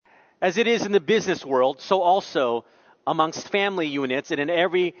As it is in the business world, so also amongst family units and in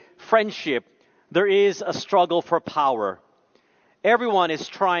every friendship, there is a struggle for power. Everyone is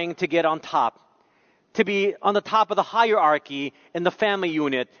trying to get on top, to be on the top of the hierarchy in the family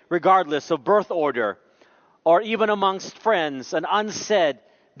unit, regardless of birth order, or even amongst friends, an unsaid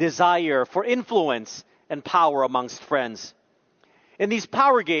desire for influence and power amongst friends. In these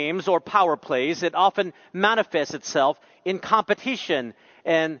power games or power plays, it often manifests itself in competition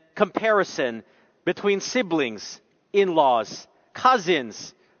and comparison between siblings, in-laws,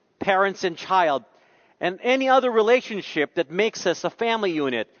 cousins, parents and child, and any other relationship that makes us a family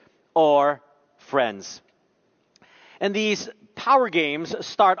unit or friends. And these power games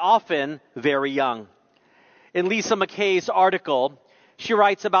start often very young. In Lisa McKay's article, she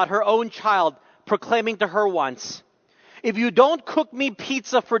writes about her own child proclaiming to her once, "If you don't cook me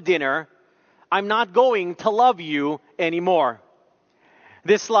pizza for dinner, I'm not going to love you anymore."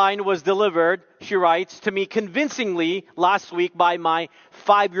 This line was delivered, she writes, to me convincingly last week by my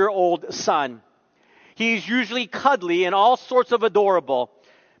 5-year-old son. He's usually cuddly and all sorts of adorable,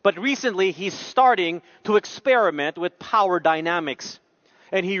 but recently he's starting to experiment with power dynamics,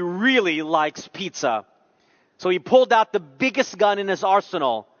 and he really likes pizza. So he pulled out the biggest gun in his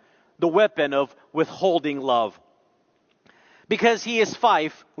arsenal, the weapon of withholding love. Because he is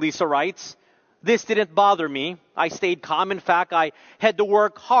 5, Lisa writes, this didn't bother me. I stayed calm. In fact, I had to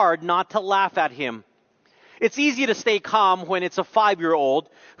work hard not to laugh at him. It's easy to stay calm when it's a 5-year-old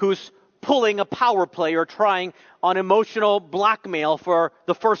who's pulling a power play or trying on emotional blackmail for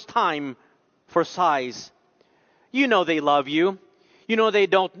the first time for size. You know they love you. You know they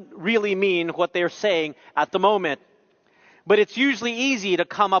don't really mean what they're saying at the moment. But it's usually easy to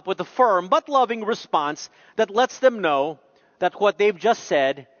come up with a firm but loving response that lets them know that what they've just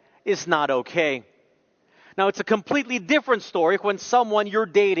said is not okay. Now, it's a completely different story when someone you're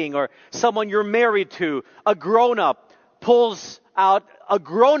dating or someone you're married to, a grown-up, pulls out a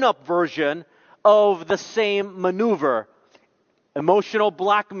grown-up version of the same maneuver, emotional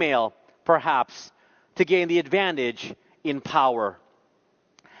blackmail, perhaps, to gain the advantage in power.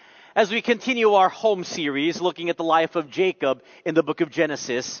 As we continue our home series, looking at the life of Jacob in the book of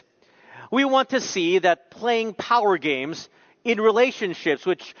Genesis, we want to see that playing power games in relationships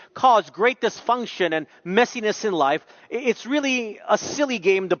which cause great dysfunction and messiness in life, it's really a silly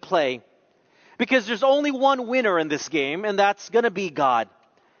game to play. Because there's only one winner in this game, and that's going to be God.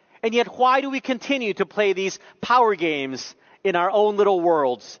 And yet, why do we continue to play these power games in our own little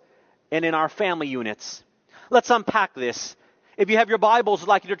worlds and in our family units? Let's unpack this. If you have your Bibles, I'd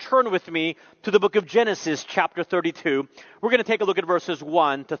like you to turn with me to the book of Genesis, chapter 32. We're going to take a look at verses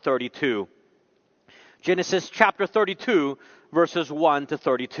 1 to 32. Genesis chapter 32, verses 1 to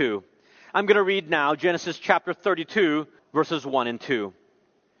 32. I'm going to read now Genesis chapter 32, verses 1 and 2.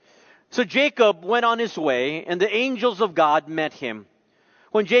 So Jacob went on his way, and the angels of God met him.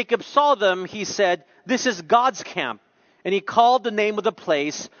 When Jacob saw them, he said, "This is God's camp." And he called the name of the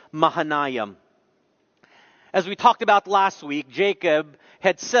place Mahanaim. As we talked about last week, Jacob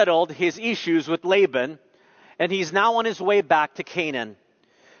had settled his issues with Laban, and he's now on his way back to Canaan.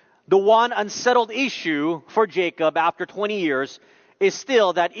 The one unsettled issue for Jacob after 20 years is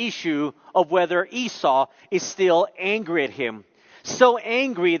still that issue of whether Esau is still angry at him. So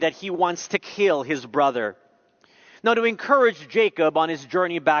angry that he wants to kill his brother. Now, to encourage Jacob on his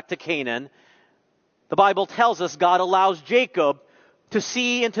journey back to Canaan, the Bible tells us God allows Jacob to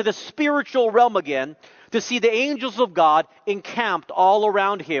see into the spiritual realm again, to see the angels of God encamped all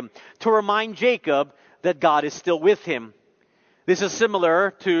around him, to remind Jacob that God is still with him. This is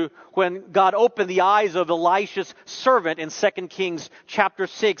similar to when God opened the eyes of Elisha's servant in 2 Kings chapter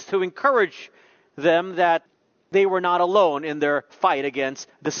 6 to encourage them that they were not alone in their fight against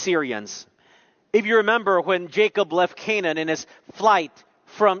the Syrians. If you remember when Jacob left Canaan in his flight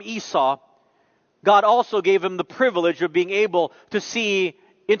from Esau, God also gave him the privilege of being able to see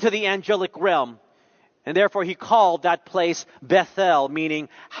into the angelic realm. And therefore he called that place Bethel, meaning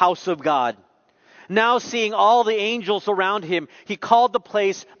house of God. Now seeing all the angels around him, he called the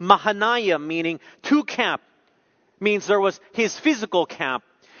place Mahanaim, meaning two camp. Means there was his physical camp,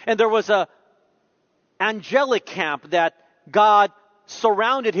 and there was a angelic camp that God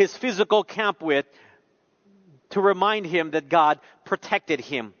surrounded his physical camp with to remind him that God protected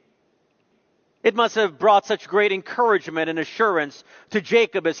him. It must have brought such great encouragement and assurance to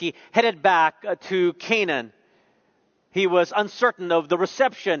Jacob as he headed back to Canaan. He was uncertain of the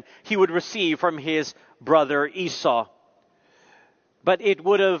reception he would receive from his brother Esau. But it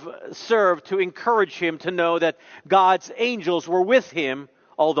would have served to encourage him to know that God's angels were with him,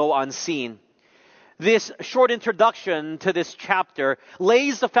 although unseen. This short introduction to this chapter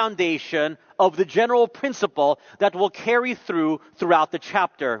lays the foundation of the general principle that will carry throughout the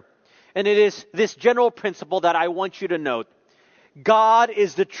chapter. And it is this general principle that I want you to note. God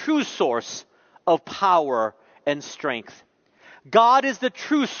is the true source of power and strength. God is the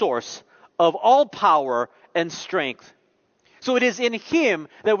true source of all power and strength. So it is in Him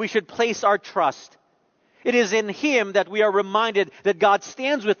that we should place our trust. It is in Him that we are reminded that God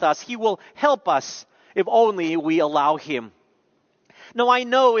stands with us. He will help us if only we allow Him. Now I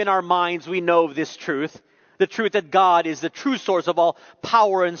know in our minds we know this truth, the truth that God is the true source of all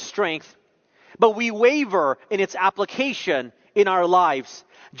power and strength. But we waver in its application in our lives,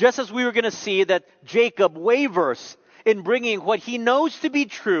 just as we were going to see that Jacob wavers in bringing what he knows to be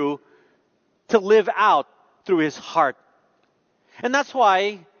true to live out through his heart. And that's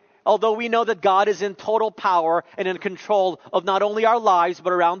why, although we know that God is in total power and in control of not only our lives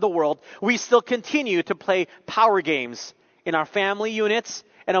but around the world, we still continue to play power games in our family units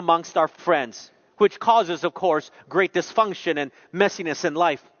and amongst our friends, which causes, of course, great dysfunction and messiness in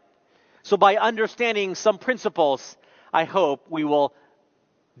life. So by understanding some principles, I hope we will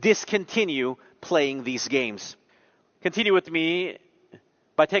discontinue playing these games. Continue with me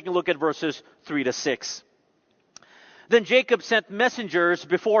by taking a look at verses 3 to 6. Then Jacob sent messengers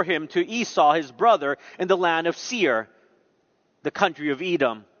before him to Esau, his brother, in the land of Seir, the country of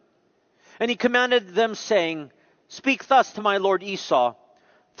Edom. And he commanded them, saying, "Speak thus to my lord Esau.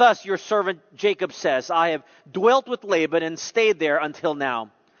 Thus your servant Jacob says, I have dwelt with Laban and stayed there until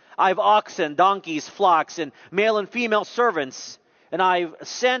now. I have oxen, donkeys, flocks, and male and female servants. And I've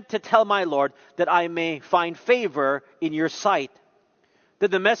sent to tell my lord that I may find favor in your sight."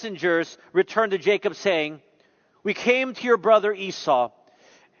 Then the messengers returned to Jacob, saying, "We came to your brother Esau,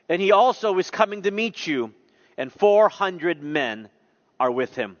 and he also is coming to meet you, and 400 men are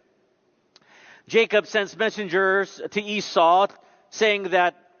with him." Jacob sends messengers to Esau, saying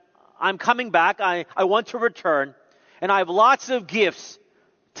that I'm coming back, I want to return, and I have lots of gifts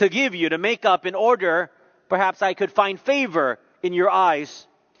to give you to make up in order perhaps I could find favor in your eyes.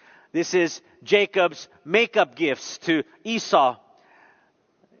 This is Jacob's make-up gifts to Esau.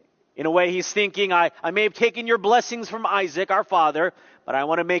 In a way, he's thinking, I may have taken your blessings from Isaac, our father, but I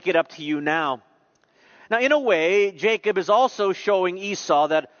want to make it up to you now. Now, in a way, Jacob is also showing Esau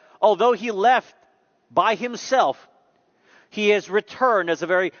that although he left by himself, he has returned as a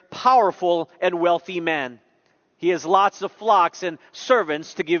very powerful and wealthy man. He has lots of flocks and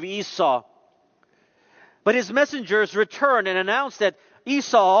servants to give Esau. But his messengers return and announce that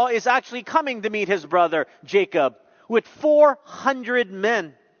Esau is actually coming to meet his brother Jacob with 400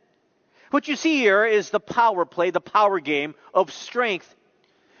 men. What you see here is the power play, the power game of strength.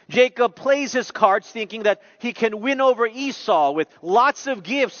 Jacob plays his cards thinking that he can win over Esau with lots of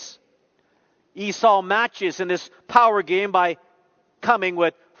gifts. Esau matches in this power game by coming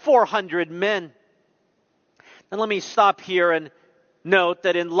with 400 men. And let me stop here and note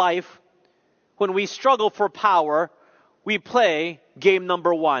that in life, when we struggle for power, we play game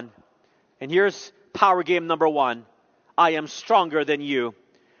number one. And here's power game number one. I am stronger than you.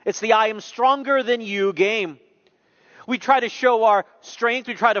 It's the I am stronger than you game. We try to show our strength.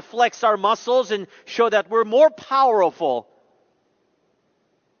 We try to flex our muscles and show that we're more powerful.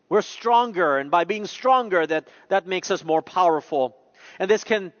 We're stronger. And by being stronger, that makes us more powerful. And this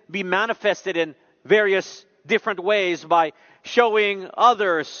can be manifested in various different ways by showing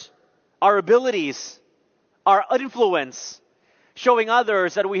others our abilities, our influence, showing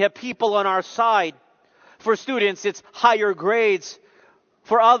others that we have people on our side. For students, it's higher grades.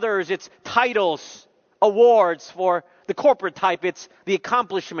 For others, it's titles, awards. For the corporate type, it's the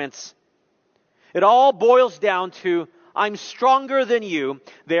accomplishments. It all boils down to, I'm stronger than you,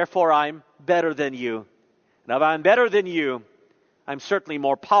 therefore I'm better than you. And if I'm better than you, I'm certainly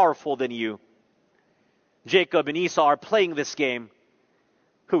more powerful than you. Jacob and Esau are playing this game.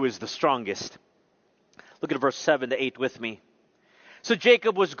 Who is the strongest? Look at verse 7 to 8 with me. So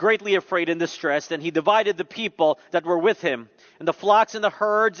Jacob was greatly afraid and distressed, and he divided the people that were with him, and the flocks and the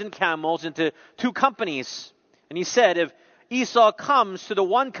herds and camels, into two companies. And he said, if Esau comes to the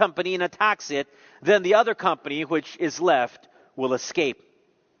one company and attacks it, then the other company, which is left, will escape.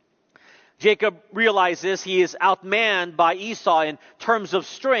 Jacob realizes he is outmanned by Esau in terms of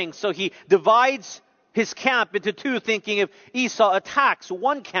strength, so he divides his camp into two, thinking if Esau attacks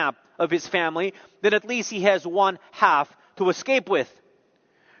one camp of his family, then at least he has one half to escape with.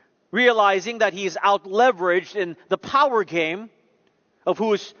 Realizing that he is out-leveraged in the power game of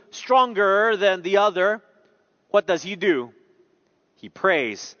who is stronger than the other, what does he do? He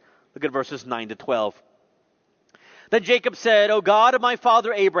prays. Look at verses 9 to 12. Then Jacob said, O God of my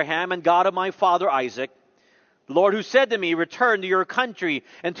father Abraham and God of my father Isaac, the Lord who said to me, return to your country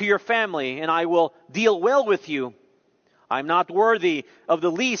and to your family, and I will deal well with you. I am not worthy of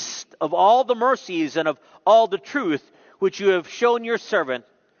the least of all the mercies and of all the truth which you have shown your servant.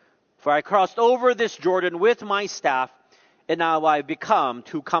 For I crossed over this Jordan with my staff, and now I have become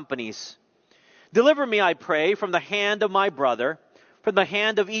two companies. Deliver me, I pray, from the hand of my brother, from the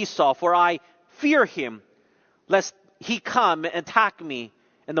hand of Esau, for I fear him, lest he come and attack me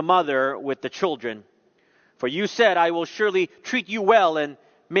and the mother with the children. For you said, I will surely treat you well and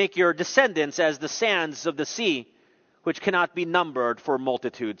make your descendants as the sands of the sea, which cannot be numbered for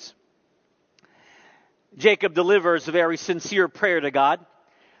multitudes. Jacob delivers a very sincere prayer to God.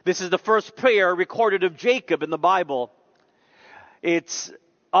 This is the first prayer recorded of Jacob in the Bible. It's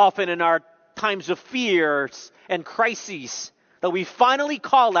often in our times of fears and crises that we finally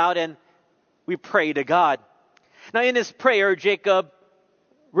call out and we pray to God. Now in his prayer, Jacob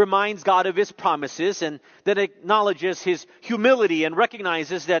reminds God of his promises and then acknowledges his humility and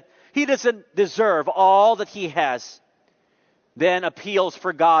recognizes that he doesn't deserve all that he has. Then appeals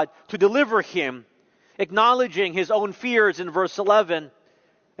for God to deliver him, acknowledging his own fears in verse 11,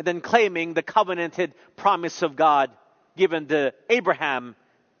 and then claiming the covenanted promise of God given to Abraham,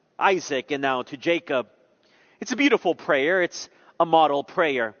 Isaac, and now to Jacob. It's a beautiful prayer. It's a model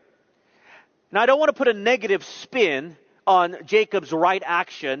prayer. Now, I don't want to put a negative spin on Jacob's right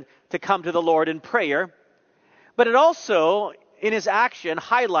action to come to the Lord in prayer, but it also, in his action,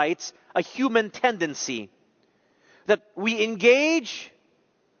 highlights a human tendency that we engage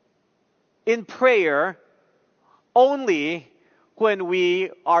in prayer only when we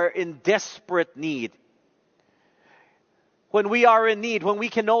are in desperate need. When we are in need, when we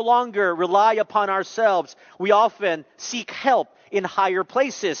can no longer rely upon ourselves, we often seek help in higher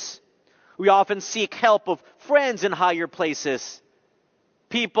places. We often seek help of friends in higher places.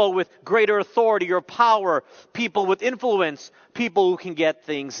 People with greater authority or power, people with influence, people who can get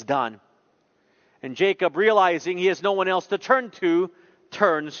things done. And Jacob, realizing he has no one else to turn to,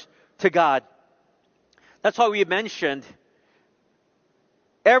 turns to God. That's why we mentioned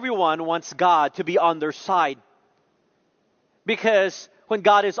everyone wants God to be on their side. Because when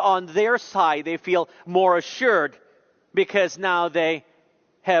God is on their side, they feel more assured because now they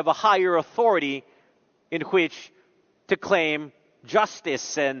have a higher authority in which to claim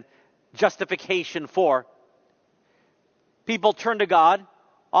justice and justification for. People turn to God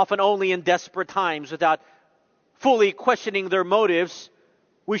often only in desperate times without fully questioning their motives.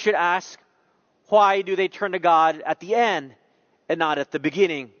 We should ask, why do they turn to God at the end and not at the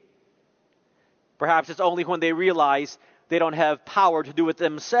beginning? Perhaps it's only when they realize they don't have power to do it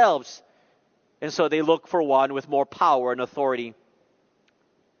themselves, and so they look for one with more power and authority.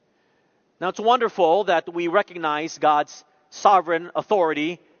 Now, it's wonderful that we recognize God's sovereign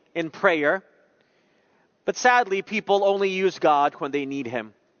authority in prayer, but sadly, people only use God when they need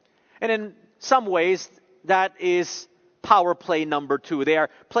Him. And in some ways, that is power play number 2. They are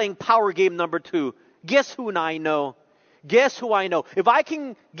playing power game number 2. Guess who I know? Guess who I know? If I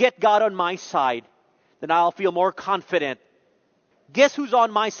can get God on my side, then I'll feel more confident. Guess who's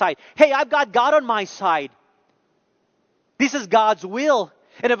on my side? Hey, I've got God on my side. This is God's will.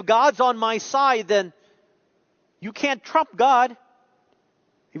 And if God's on my side, then you can't trump God.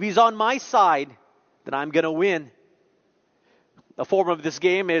 If He's on my side, then I'm going to win. A form of this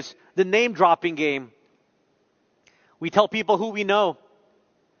game is the name-dropping game. We tell people who we know.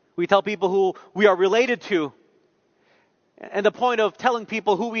 We tell people who we are related to. And the point of telling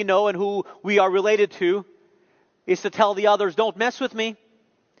people who we know and who we are related to is to tell the others, don't mess with me.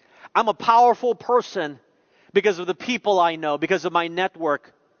 I'm a powerful person because of the people I know, because of my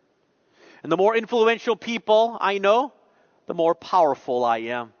network. And the more influential people I know, the more powerful I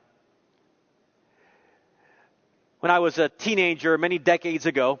am. When I was a teenager many decades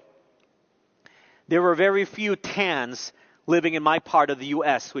ago, there were very few tans living in my part of the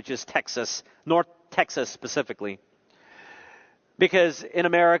U.S., which is Texas, North Texas specifically. Because in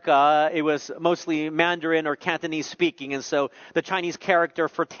America, it was mostly Mandarin or Cantonese speaking, and so the Chinese character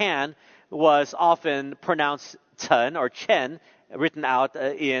for tan was often pronounced Chen or Chen, written out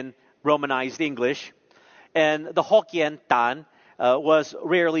in Romanized English. And the Hokkien tan was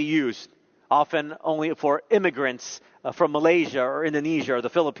rarely used, often only for immigrants from Malaysia or Indonesia or the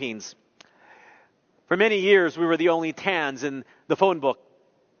Philippines. For many years, we were the only tans in the phone book.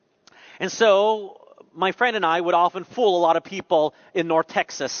 And so my friend and I would often fool a lot of people in North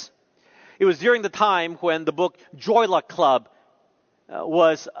Texas. It was during the time when the book Joy Luck Club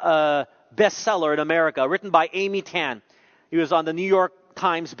was a bestseller in America, written by Amy Tan. He was on the New York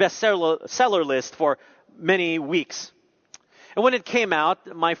Times bestseller list for many weeks. And when it came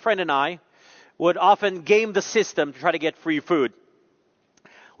out, my friend and I would often game the system to try to get free food.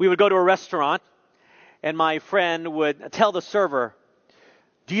 We would go to a restaurant, and my friend would tell the server,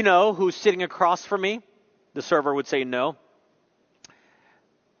 "Do you know who's sitting across from me?" The server would say, "No."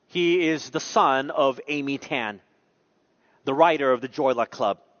 "He is the son of Amy Tan, the writer of the Joy Luck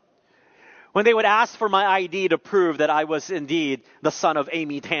Club." When they would ask for my ID to prove that I was indeed the son of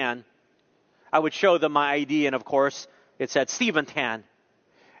Amy Tan, I would show them my ID, and of course, it said Stephen Tan.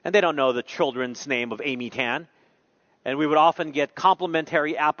 And they don't know the children's name of Amy Tan. And we would often get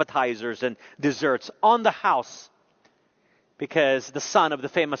complimentary appetizers and desserts on the house because the son of the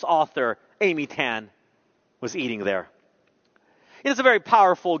famous author, Amy Tan, was eating there. It's a very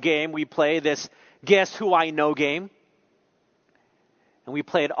powerful game. We play this Guess Who I Know game. And we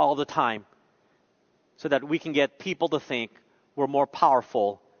play it all the time so that we can get people to think we're more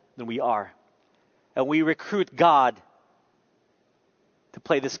powerful than we are. And we recruit God to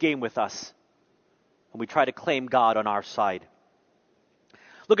play this game with us. And we try to claim God on our side.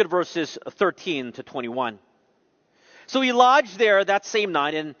 Look at verses 13 to 21. "So he lodged there that same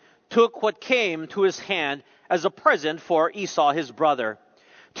night and took what came to his hand as a present for Esau his brother,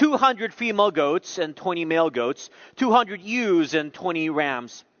 200 female goats and 20 male goats, 200 ewes and 20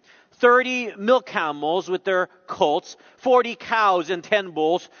 rams, 30 milk camels with their colts, 40 cows and 10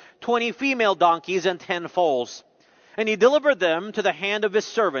 bulls, 20 female donkeys and 10 foals. And he delivered them to the hand of his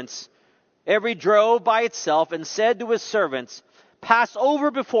servants, every drove by itself, and said to his servants, 'Pass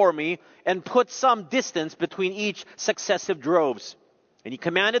over before me and put some distance between each successive droves.' And he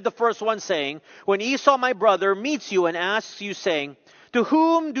commanded the first one, saying, 'When Esau my brother meets you and asks you, saying, "To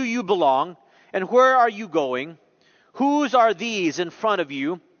whom do you belong, and where are you going? Whose are these in front of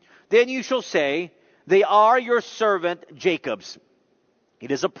you?" Then you shall say, "They are your servant Jacob's.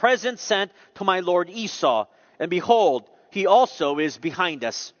 It is a present sent to my lord Esau, and behold, he also is behind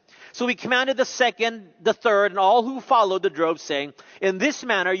us." So he commanded the second, the third, and all who followed the drove, saying, "In this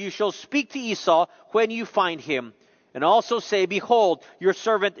manner you shall speak to Esau when you find him. And also say, Behold, your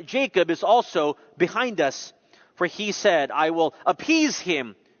servant Jacob is also behind us. For he said, I will appease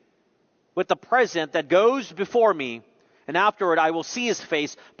him with the present that goes before me, and afterward I will see his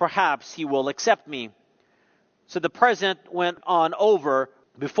face. Perhaps he will accept me." So the present went on over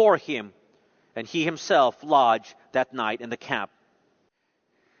before him, and he himself lodged that night in the camp.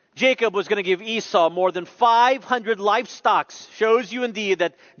 Jacob was going to give Esau more than 500 livestock. Shows you indeed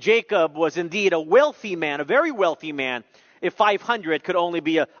that Jacob was indeed a wealthy man, a very wealthy man, if 500 could only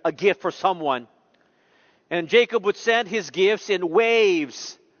be a gift for someone. And Jacob would send his gifts in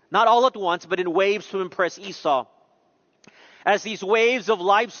waves, not all at once, but in waves to impress Esau. As these waves of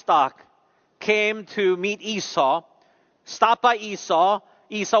livestock came to meet Esau, stopped by Esau,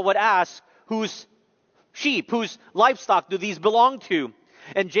 Esau would ask, "Whose sheep, whose livestock do these belong to?"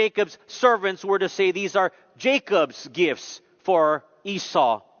 And Jacob's servants were to say, "These are Jacob's gifts for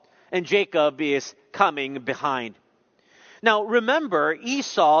Esau." And Jacob is coming behind. Now remember,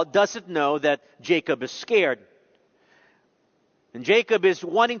 Esau doesn't know that Jacob is scared. And Jacob is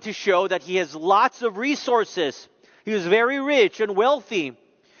wanting to show that he has lots of resources. He is very rich and wealthy.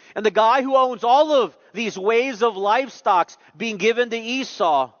 And the guy who owns all of these waves of livestock being given to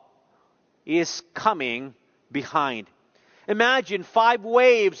Esau is coming behind. Imagine 5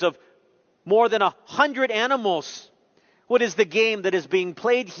 waves of more than 100 animals. What is the game that is being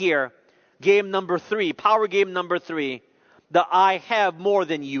played here? Game number 3, power game number 3. The I have more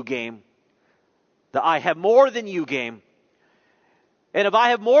than you game. The I have more than you game. And if I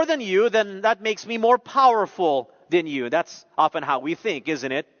have more than you, then that makes me more powerful than you. That's often how we think,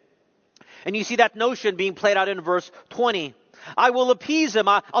 isn't it? And you see that notion being played out in verse 20. I will appease him.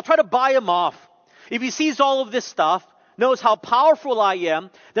 I'll try to buy him off. If he sees all of this stuff, knows how powerful I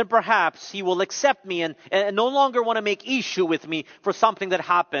am, then perhaps he will accept me and no longer want to make issue with me for something that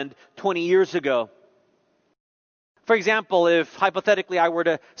happened 20 years ago. For example, if hypothetically I were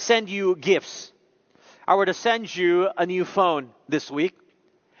to send you gifts, I were to send you a new phone this week,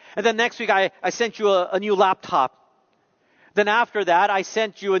 and then next week I sent you a new laptop. Then after that, I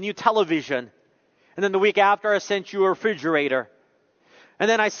sent you a new television. And then the week after, I sent you a refrigerator. And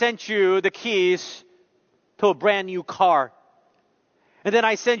then I sent you the keys to a brand new car. And then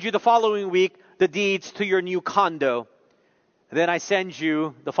I send you the following week the deeds to your new condo. And then I send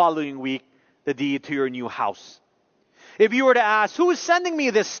you the following week the deed to your new house. If you were to ask, who is sending me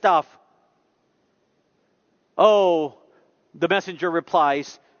this stuff? Oh, the messenger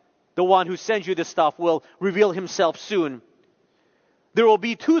replies, the one who sends you this stuff will reveal himself soon. There will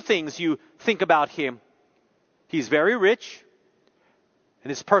be 2 things you think about him. He's very rich, And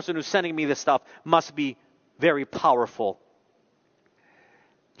this person who's sending me this stuff must be very powerful.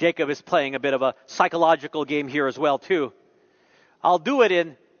 Jacob is playing a bit of a psychological game here as well, too. I'll do it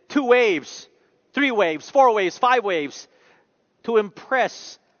in 2 waves, 3 waves, 4 waves, 5 waves to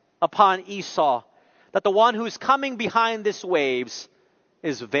impress upon Esau that the one who's coming behind these waves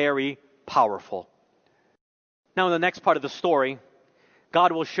is very powerful. Now, in the next part of the story,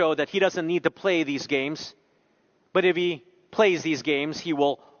 God will show that he doesn't need to play these games, but if he plays these games, he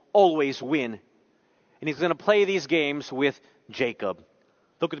will always win. And he's going to play these games with Jacob.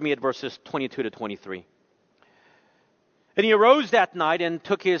 Look with me at verses 22 to 23. And he arose that night and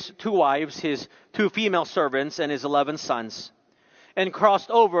took his 2 wives, his 2 female servants, and his 11 sons, and crossed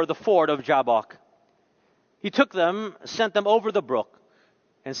over the ford of Jabbok. He took them, sent them over the brook,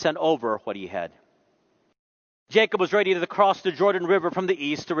 and sent over what he had. Jacob was ready to cross the Jordan River from the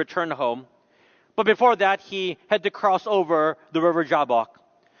east to return home. But before that, he had to cross over the river Jabbok.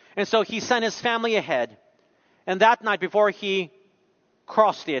 And so he sent his family ahead. And that night before he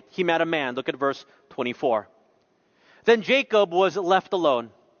crossed it, he met a man. Look at verse 24. Then Jacob was left alone,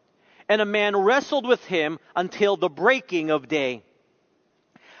 and a man wrestled with him until the breaking of day.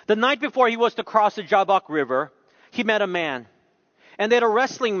 The night before he was to cross the Jabbok River, he met a man. And they had a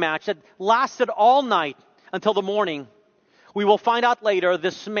wrestling match that lasted all night until the morning. We will find out later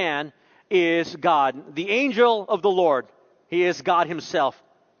this man is God, the angel of the Lord. He is God himself.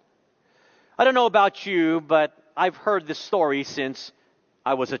 I don't know about you, but I've heard this story since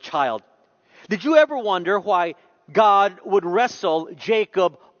I was a child. Did you ever wonder why God would wrestle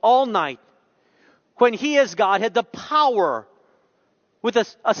Jacob all night when he as God had the power with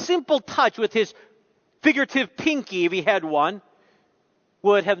a simple touch with his figurative pinky, if he had one,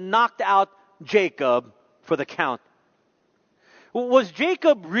 would have knocked out Jacob for the count? Was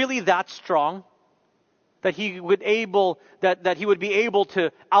Jacob really that strong that he would be able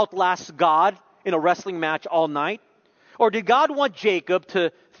to outlast God in a wrestling match all night? Or did God want Jacob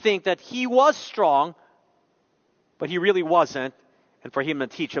to think that he was strong, but he really wasn't, and for him to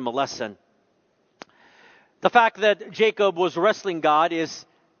teach him a lesson? The fact that Jacob was wrestling God is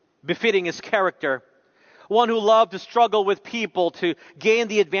befitting his character. One who loved to struggle with people to gain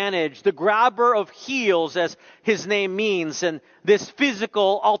the advantage, the grabber of heels, as his name means. And this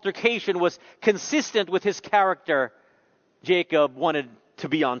physical altercation was consistent with his character. Jacob wanted to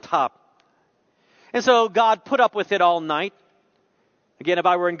be on top. And so God put up with it all night. Again, if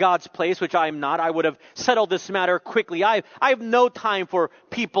I were in God's place, which I am not, I would have settled this matter quickly. I have no time for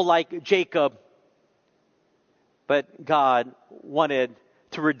people like Jacob. But God wanted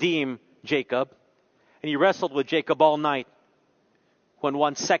to redeem Jacob. And he wrestled with Jacob all night when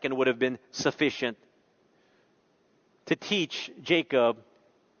 1 second would have been sufficient to teach Jacob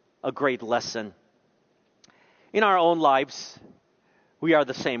a great lesson. In our own lives, we are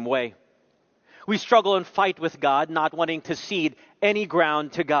the same way. We struggle and fight with God, not wanting to cede any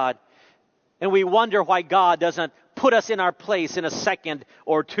ground to God. And we wonder why God doesn't put us in our place in a second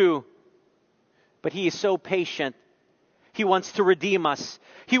or two. But he is so patient. He wants to redeem us.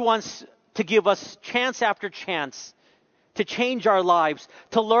 He wants to give us chance after chance to change our lives,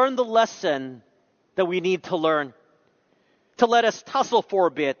 to learn the lesson that we need to learn, to let us tussle for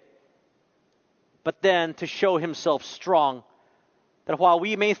a bit, but then to show himself strong. That while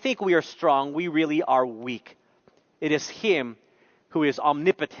we may think we are strong, we really are weak. It is him who is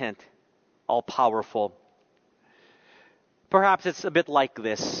omnipotent, all-powerful. Perhaps it's a bit like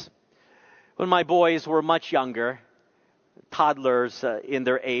this. When my boys were much younger, toddlers in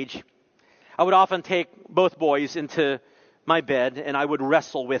their age, I would often take both boys into my bed and I would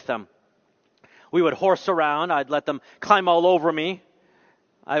wrestle with them. We would horse around. I'd let them climb all over me.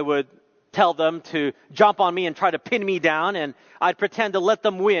 I would tell them to jump on me and try to pin me down, and I'd pretend to let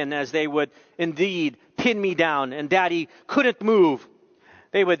them win as they would indeed pin me down, and Daddy couldn't move.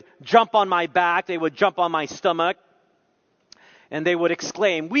 They would jump on my back. They would jump on my stomach, and they would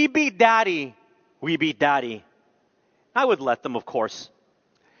exclaim, "We beat Daddy! We beat Daddy!" I would let them, of course.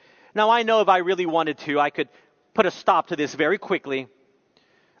 Now, I know if I really wanted to, I could put a stop to this very quickly.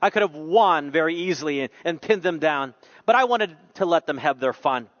 I could have won very easily and pinned them down. But I wanted to let them have their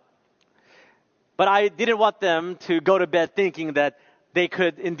fun. But I didn't want them to go to bed thinking that they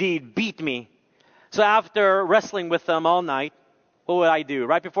could indeed beat me. So after wrestling with them all night, what would I do?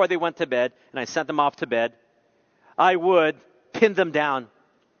 Right before they went to bed, and I sent them off to bed, I would pin them down.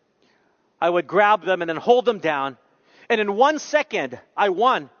 I would grab them and then hold them down. And in 1 second, I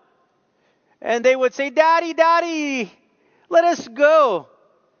won. And they would say, "Daddy, Daddy, let us go."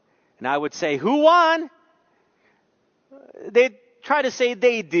 And I would say, "Who won?" They'd try to say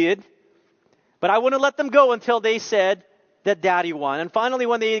they did. But I wouldn't let them go until they said, that Daddy won. And finally,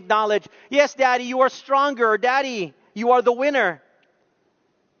 when they acknowledge, yes, Daddy, you are stronger. Daddy, you are the winner.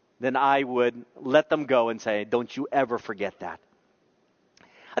 Then I would let them go and say, don't you ever forget that.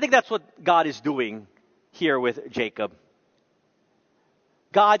 I think that's what God is doing here with Jacob.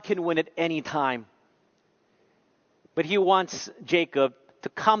 God can win at any time. But he wants Jacob to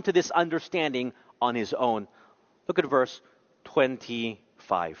come to this understanding on his own. Look at verse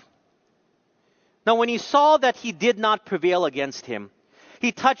 25. Now when he saw that he did not prevail against him,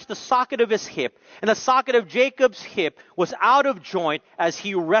 he touched the socket of his hip, and the socket of Jacob's hip was out of joint as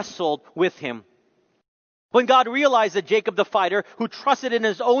he wrestled with him. When God realized that Jacob the fighter, who trusted in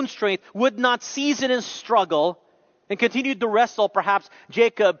his own strength, would not cease in his struggle and continued to wrestle, perhaps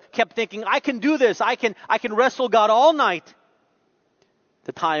Jacob kept thinking, I can do this. I can wrestle God all night.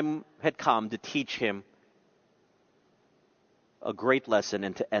 The time had come to teach him a great lesson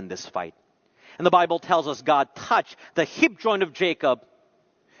and to end this fight. And the Bible tells us God touched the hip joint of Jacob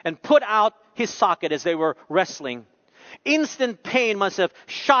and put out his socket as they were wrestling. Instant pain must have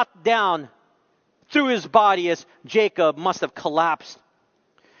shot down through his body as Jacob must have collapsed.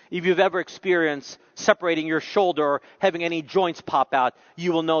 If you've ever experienced separating your shoulder or having any joints pop out,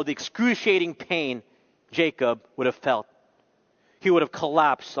 you will know the excruciating pain Jacob would have felt. He would have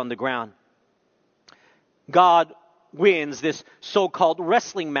collapsed on the ground. God wins this so-called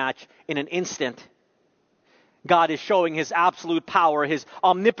wrestling match in an instant. God is showing his absolute power, his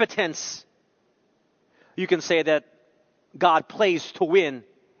omnipotence. You can say that God plays to win,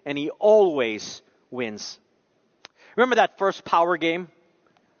 and he always wins. Remember that first power game?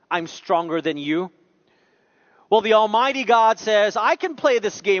 I'm stronger than you. Well, the Almighty God says, I can play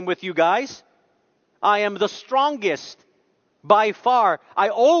this game with you guys. I am the strongest by far. I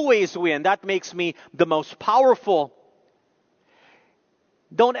always win. That makes me the most powerful.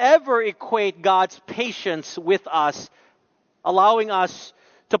 Don't ever equate God's patience with us, allowing us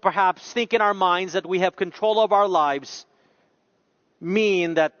to perhaps think in our minds that we have control of our lives,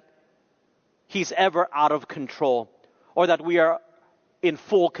 mean that he's ever out of control or that we are in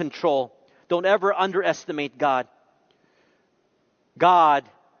full control. Don't ever underestimate God. God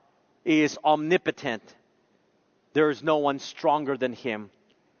is omnipotent. There is no one stronger than him.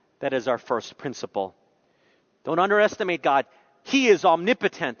 That is our first principle. Don't underestimate God. He is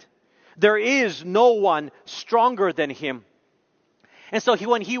omnipotent. There is no one stronger than him. And so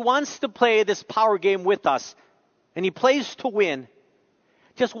when he wants to play this power game with us, and he plays to win,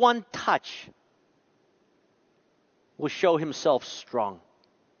 just one touch will show himself strong.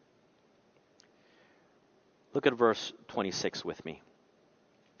 Look at verse 26 with me.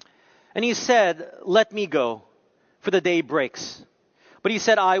 And he said, let me go, for the day breaks. But he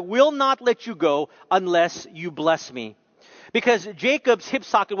said, I will not let you go unless you bless me. Because Jacob's hip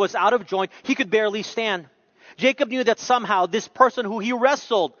socket was out of joint, he could barely stand. Jacob knew that somehow this person who he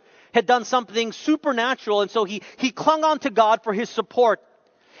wrestled had done something supernatural, and so he clung on to God for his support.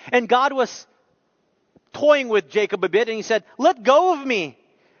 And God was toying with Jacob a bit, and he said, let go of me,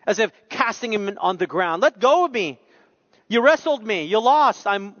 as if casting him on the ground. Let go of me. You wrestled me. You lost.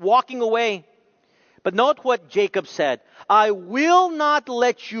 I'm walking away. But note what Jacob said. I will not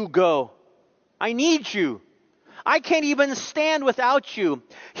let you go. I need you. I can't even stand without you.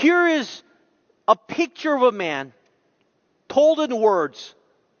 Here is a picture of a man told in words.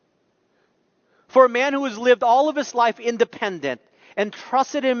 For a man who has lived all of his life independent and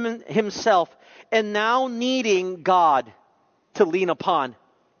trusted in himself and now needing God to lean upon.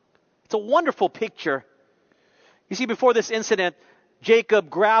 It's a wonderful picture. You see, before this incident, Jacob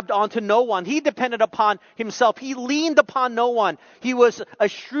grabbed onto no one. He depended upon himself. He leaned upon no one. He was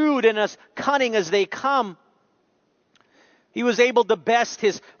as shrewd and as cunning as they come. He was able to best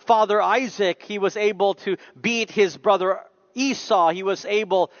his father Isaac. He was able to beat his brother Esau. He was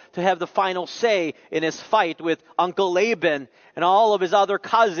able to have the final say in his fight with Uncle Laban and all of his other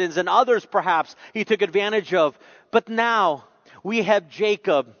cousins and others perhaps he took advantage of. But now we have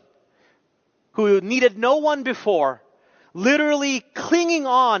Jacob, who needed no one before, literally clinging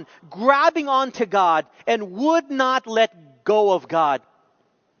on, grabbing on to God, and would not let go of God.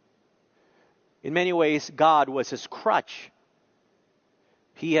 In many ways, God was his crutch.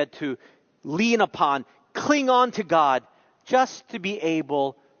 He had to lean upon, cling on to God, just to be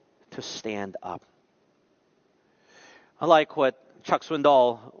able to stand up. I like what Chuck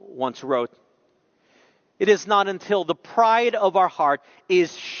Swindoll once wrote. It is not until the pride of our heart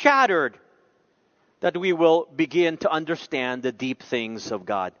is shattered that we will begin to understand the deep things of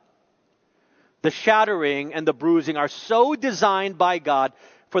God. The shattering and the bruising are so designed by God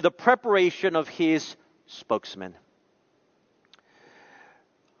for the preparation of his spokesman.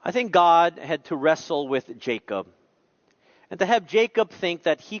 I think God had to wrestle with Jacob And to have Jacob think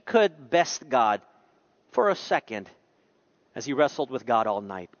that he could best God for a second as he wrestled with God all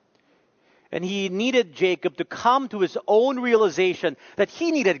night. And he needed Jacob to come to his own realization that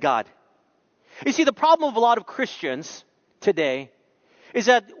he needed God. You see, the problem of a lot of Christians today is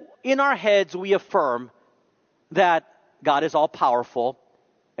that in our heads we affirm that God is all powerful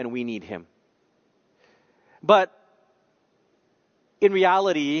and we need him. But in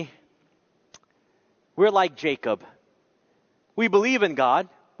reality, we're like Jacob. We believe in God.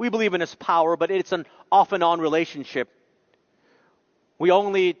 We believe in his power, but it's an off and on relationship. We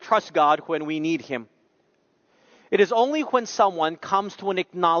only trust God when we need him. It is only when someone comes to an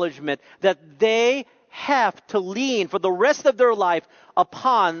acknowledgement that they have to lean for the rest of their life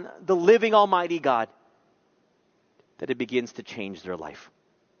upon the living Almighty God that it begins to change their life.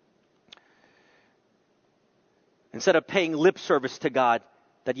 Instead of paying lip service to God,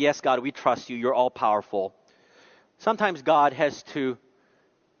 that yes, God, we trust you, you're all powerful. Sometimes God has to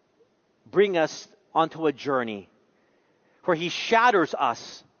bring us onto a journey where he shatters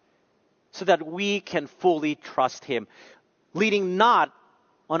us so that we can fully trust him, leaning not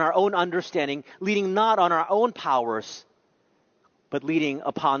on our own understanding, leaning not on our own powers, but leaning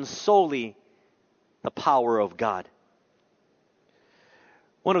upon solely the power of God.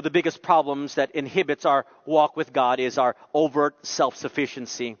 One of the biggest problems that inhibits our walk with God is our overt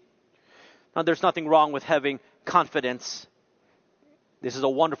self-sufficiency. Now, there's nothing wrong with having confidence. This is a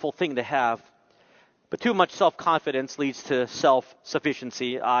wonderful thing to have. But too much self-confidence leads to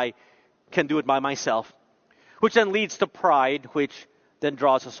self-sufficiency. I can do it by myself, which then leads to pride, which then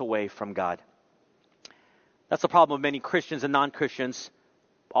draws us away from God. That's the problem of many Christians and non-Christians,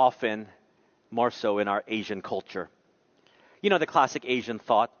 often more so in our Asian culture. You know the classic Asian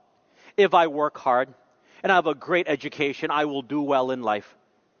thought, if I work hard and I have a great education, I will do well in life.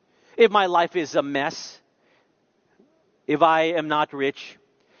 If my life is a mess, if I am not rich,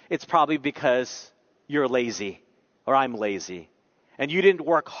 it's probably because you're lazy or I'm lazy and you didn't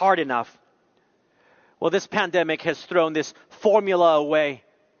work hard enough. Well, this pandemic has thrown this formula away.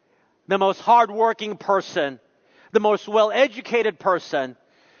 The most hardworking person, the most well-educated person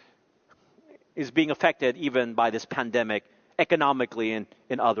is being affected even by this pandemic economically and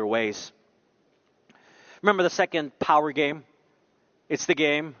in other ways. Remember the second power game? It's the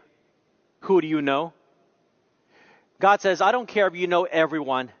game, who do you know? God says, I don't care if you know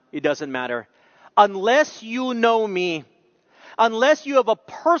everyone. It doesn't matter. Unless you know me, unless you have a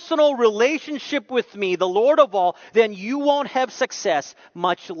personal relationship with me, the Lord of all, then you won't have success,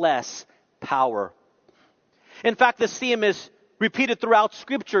 much less power. In fact, this theme is repeated throughout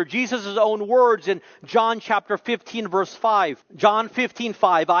Scripture. Jesus' own words in John chapter 15, verse 5. John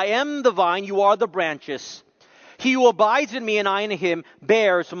 15:5. I am the vine, you are the branches. He who abides in me and I in him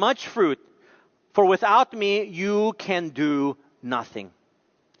bears much fruit. For without me, you can do nothing.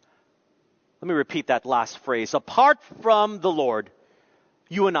 Let me repeat that last phrase. Apart from the Lord,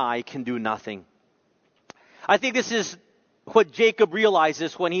 you and I can do nothing. I think this is what Jacob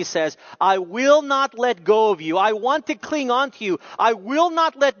realizes when he says, I will not let go of you. I want to cling on to you. I will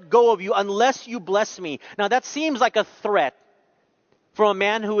not let go of you unless you bless me. Now that seems like a threat from a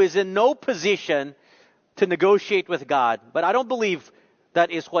man who is in no position to negotiate with God. But I don't believe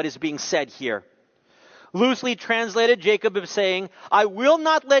that is what is being said here. Loosely translated, Jacob is saying, I will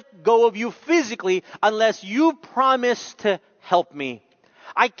not let go of you physically unless you promise to help me.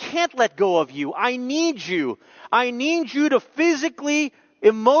 I can't let go of you. I need you. I need you to physically,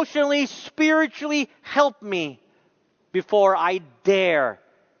 emotionally, spiritually help me before I dare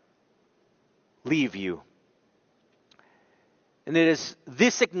leave you. And it is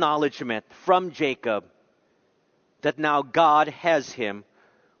this acknowledgement from Jacob that now God has him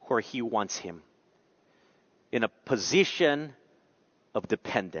where he wants him. In a position of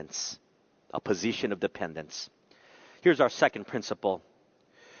dependence. A position of dependence. Here's our second principle.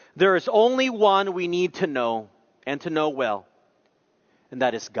 There is only one we need to know and to know well, and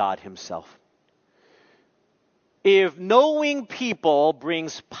that is God himself. If knowing people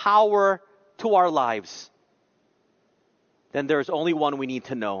brings power to our lives, then there is only one we need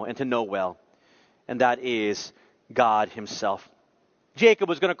to know and to know well, and that is God himself. Jacob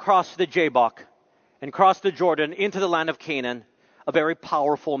was going to cross the Jabbok and cross the Jordan into the land of Canaan, a very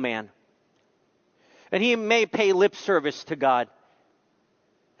powerful man. And he may pay lip service to God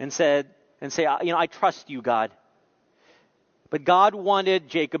and say, I trust you, God. But God wanted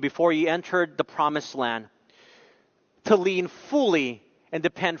Jacob, before he entered the promised land, to lean fully and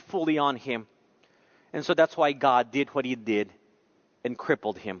depend fully on him. And so that's why God did what he did and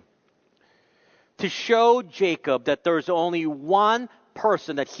crippled him. To show Jacob that there's only one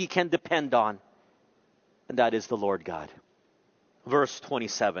person that he can depend on, and that is the Lord God. verse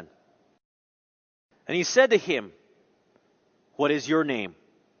 27. And he said to him, "What is your name?"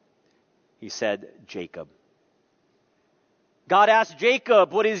 He said, "Jacob." God asked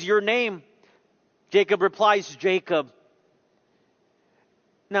Jacob, "What is your name?" Jacob replies, "Jacob."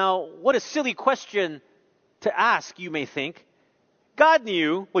 Now, what a silly question to ask, you may think. God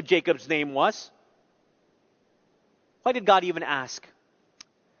knew what Jacob's name was. Why did God even ask?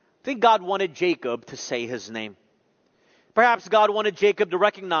 I think God wanted Jacob to say his name. Perhaps God wanted Jacob to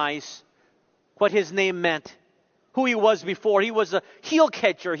recognize what his name meant, who he was before. He was a heel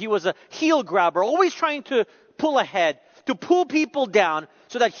catcher. He was a heel grabber, always trying to pull ahead, to pull people down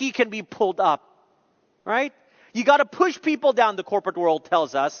so that he can be pulled up. Right? You got to push people down, the corporate world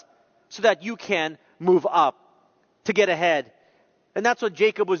tells us, so that you can move up, to get ahead. And that's what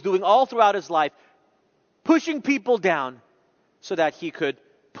Jacob was doing all throughout his life, pushing people down so that he could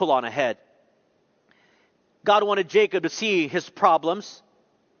pull on ahead. God wanted Jacob to see his problems,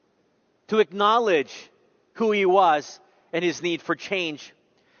 to acknowledge who he was and his need for change.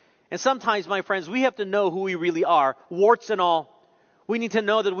 And sometimes, my friends, we have to know who we really are, warts and all. We need to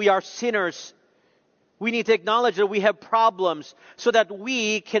know that we are sinners. We need to acknowledge that we have problems so that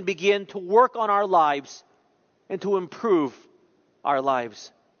we can begin to work on our lives and to improve our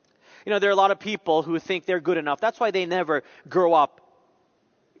lives. You know, there are a lot of people who think they're good enough. That's why they never grow up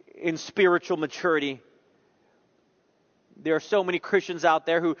in spiritual maturity. There are so many Christians out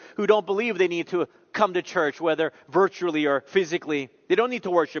there who don't believe they need to come to church, whether virtually or physically. They don't need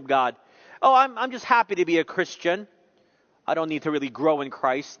to worship God. Oh, I'm just happy to be a Christian. I don't need to really grow in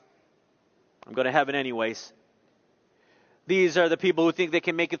Christ. I'm going to heaven anyways. These are the people who think they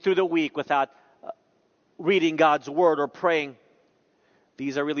can make it through the week without reading God's word or praying.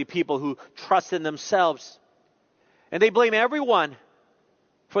 These are really people who trust in themselves. And they blame everyone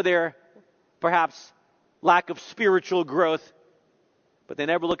for their, perhaps, lack of spiritual growth. But they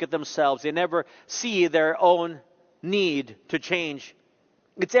never look at themselves. They never see their own need to change.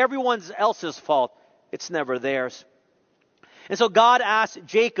 It's everyone else's fault. It's never theirs. And so God asked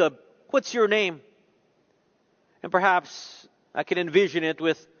Jacob, "What's your name?" And perhaps I can envision it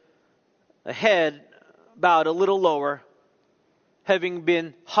with a head bowed a little lower, having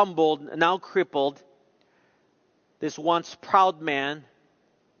been humbled and now crippled. This once proud man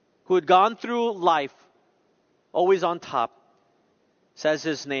who had gone through life always on top says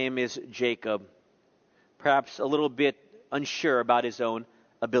his name is Jacob. Perhaps a little bit unsure about his own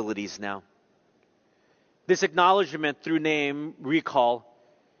abilities now. This acknowledgement through name recall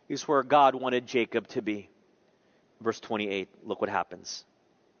is where God wanted Jacob to be. Verse 28, look what happens.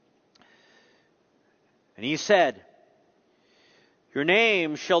 And he said, "Your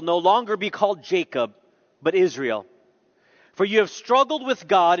name shall no longer be called Jacob, but Israel. For you have struggled with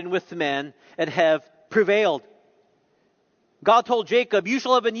God and with men and have prevailed." God told Jacob, "You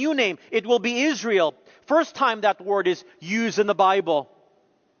shall have a new name. It will be Israel." First time that word is used in the Bible.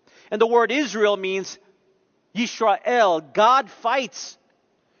 And the word Israel means Yisrael. God fights.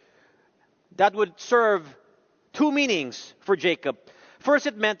 That would serve two meanings for Jacob. First,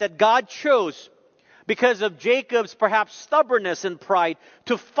 it meant that God chose, because of Jacob's perhaps stubbornness and pride,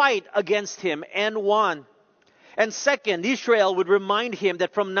 to fight against him and won. And second, Israel would remind him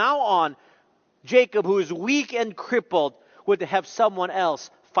that from now on, Jacob, who is weak and crippled, would have someone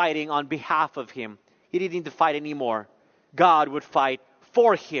else fighting on behalf of him. He didn't need to fight anymore. God would fight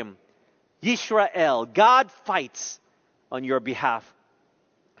for him. Yisrael, God fights on your behalf.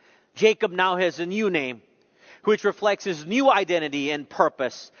 Jacob now has a new name, which reflects his new identity and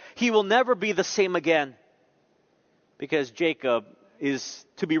purpose. He will never be the same again, because Jacob is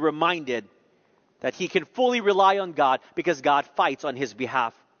to be reminded that he can fully rely on God because God fights on his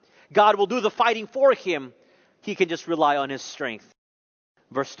behalf. God will do the fighting for him. He can just rely on his strength.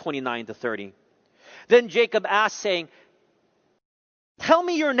 Verse 29 to 30. Then Jacob asked, saying, "Tell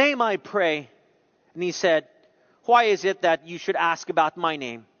me your name, I pray." And he said, "Why is it that you should ask about my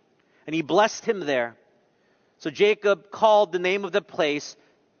name?" And he blessed him there. So Jacob called the name of the place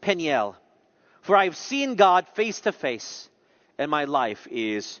Peniel, for I have seen God face to face, and my life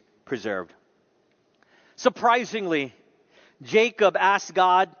is preserved. Surprisingly, Jacob asked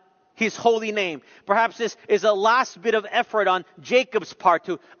God his holy name. Perhaps this is a last bit of effort on Jacob's part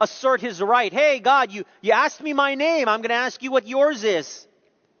to assert his right. Hey, God, you asked me my name. I'm going to ask you what yours is.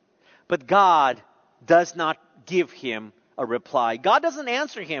 But God does not give him a reply. God doesn't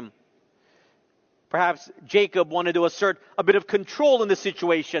answer him. Perhaps Jacob wanted to assert a bit of control in the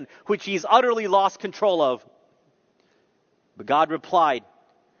situation, which he's utterly lost control of. But God replied,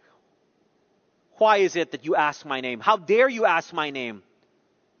 "Why is it that you ask my name? How dare you ask my name?"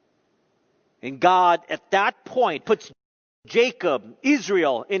 And God, at that point, puts Jacob,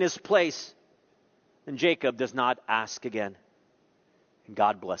 Israel in his place. And Jacob does not ask again. And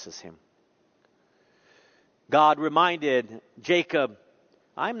God blesses him. God reminded Jacob,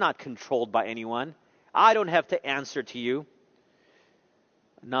 I'm not controlled by anyone. I don't have to answer to you.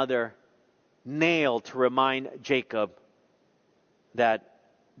 Another nail to remind Jacob that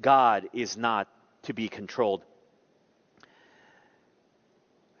God is not to be controlled.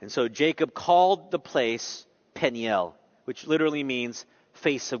 And so Jacob called the place Peniel, which literally means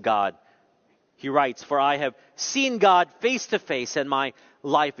face of God. He writes, for I have seen God face to face, and my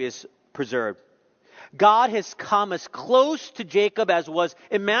life is preserved. God has come as close to Jacob as was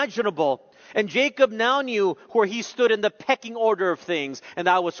imaginable. And Jacob now knew where he stood in the pecking order of things, and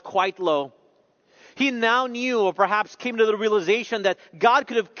that was quite low. He now knew, or perhaps came to the realization, that God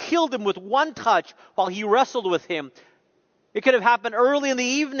could have killed him with one touch while he wrestled with him. It could have happened early in the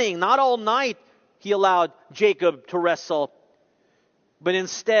evening, not all night. He allowed Jacob to wrestle. But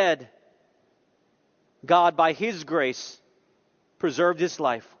instead, God, by His grace, preserved his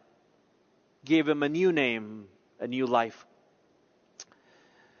life, gave him a new name, a new life.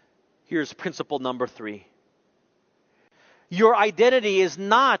 Here's principle number 3. Your identity is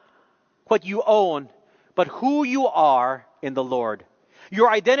not what you own, but who you are in the Lord. Your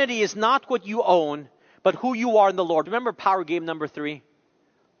identity is not what you own, but who you are in the Lord. Remember power game number 3?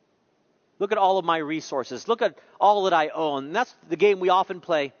 Look at all of my resources. Look at all that I own. And that's the game we often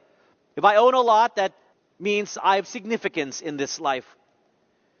play. If I own a lot, that means I have significance in this life.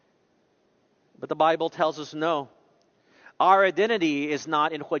 But the Bible tells us no. Our identity is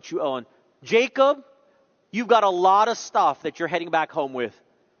not in what you own. Jacob, you've got a lot of stuff that you're heading back home with.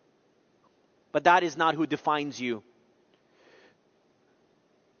 But that is not who defines you.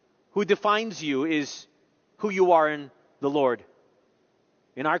 Who defines you is who you are in the Lord.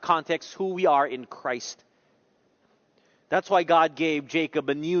 In our context, who we are in Christ. That's why God gave Jacob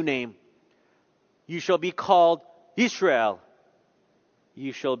a new name. You shall be called Israel.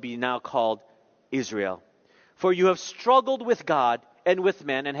 You shall be now called Israel. For you have struggled with God and with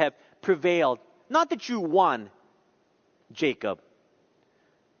men and have prevailed. Not that you won, Jacob,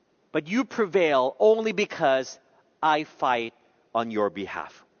 but you prevail only because I fight on your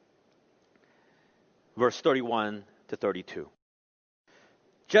behalf. Verse 31 to 32.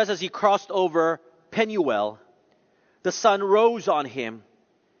 Just as he crossed over Penuel, the sun rose on him,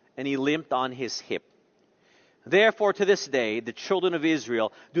 and he limped on his hip. Therefore, to this day, the children of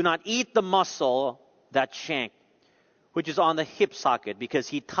Israel do not eat the muscle, that shank, which is on the hip socket, because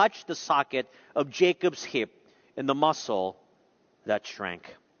he touched the socket of Jacob's hip and the muscle that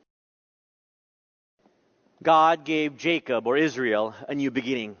shrank. God gave Jacob, or Israel, a new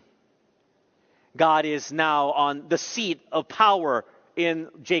beginning. God is now on the seat of power in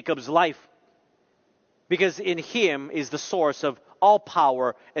Jacob's life, because in him is the source of all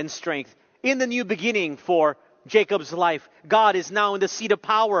power and strength. In the new beginning for Jacob's life, God is now in the seat of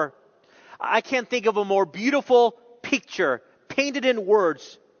power. I can't think of a more beautiful picture painted in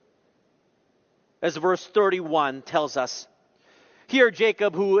words, as verse 31 tells us. Here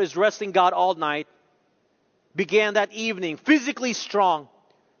Jacob, who is wrestling God all night, began that evening physically strong,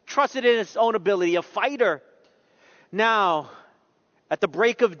 trusted in his own ability, a fighter. Now, at the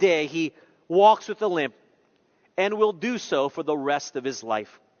break of day, he walks with a limp and will do so for the rest of his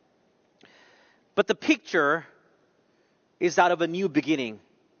life. But the picture is that of a new beginning.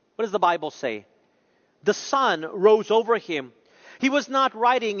 What does the Bible say? The sun rose over him. He was not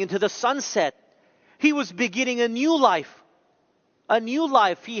riding into the sunset. He was beginning a new life. A new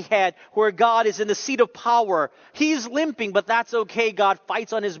life he had where God is in the seat of power. He's limping, but that's okay. God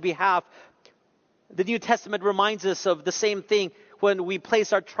fights on his behalf. The New Testament reminds us of the same thing when we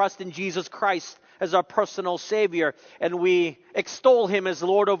place our trust in Jesus Christ as our personal Savior and we extol Him as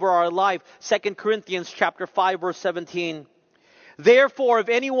Lord over our life. 2 Corinthians chapter 5, verse 17. Therefore, if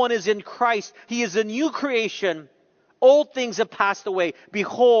anyone is in Christ, he is a new creation. Old things have passed away.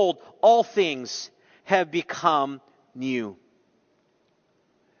 Behold, all things have become new.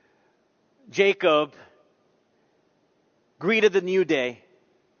 Jacob greeted the new day,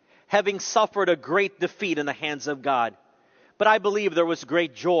 having suffered a great defeat in the hands of God. But I believe there was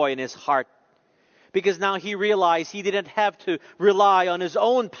great joy in his heart, because now he realized he didn't have to rely on his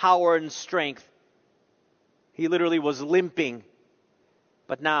own power and strength. He literally was limping,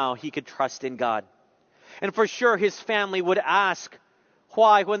 but now he could trust in God. And for sure his family would ask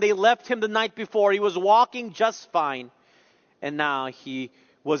why, when they left him the night before, he was walking just fine, and now he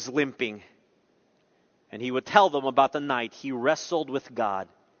was limping. And he would tell them about the night he wrestled with God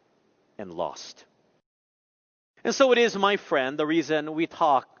and lost. And so it is, my friend, the reason we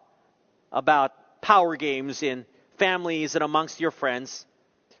talk about power games in families and amongst your friends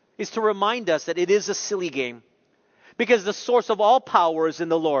is to remind us that it is a silly game, because the source of all power is in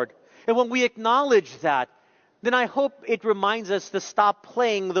the Lord. And when we acknowledge that, then I hope it reminds us to stop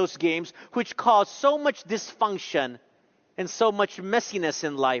playing those games which cause so much dysfunction and so much messiness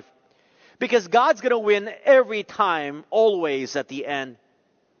in life. Because God's going to win every time, always at the end.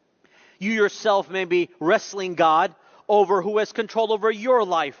 You yourself may be wrestling God over who has control over your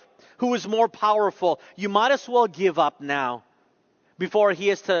life, who is more powerful. You might as well give up now before he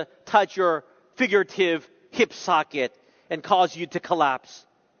has to touch your figurative hip socket and cause you to collapse.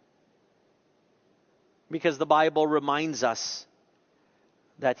 Because the Bible reminds us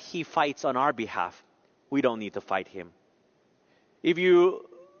that he fights on our behalf. We don't need to fight him. If you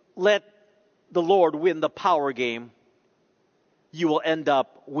let the Lord win the power game, you will end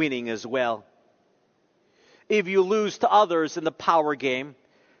up winning as well. If you lose to others in the power game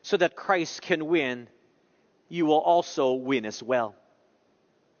so that Christ can win, you will also win as well.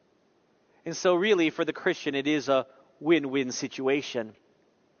 And so really, for the Christian, it is a win-win situation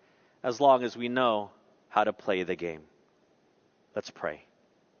as long as we know how to play the game. Let's pray.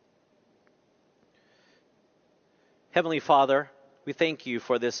 Heavenly Father, we thank you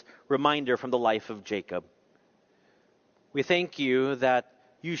for this reminder from the life of Jacob. We thank you that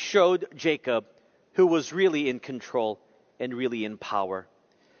you showed Jacob who was really in control and really in power.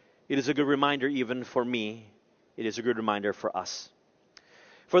 It is a good reminder even for me. It is a good reminder for us.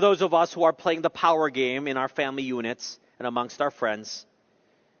 For those of us who are playing the power game in our family units and amongst our friends,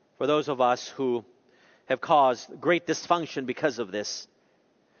 for those of us who have caused great dysfunction because of this,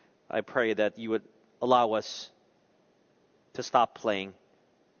 I pray that you would allow us to stop playing,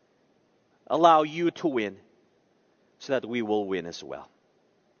 allow you to win, so that we will win as well.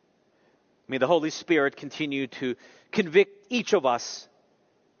 May the Holy Spirit continue to convict each of us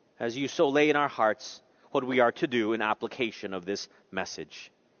as you so lay in our hearts what we are to do in application of this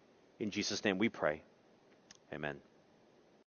message. In Jesus' name we pray. Amen.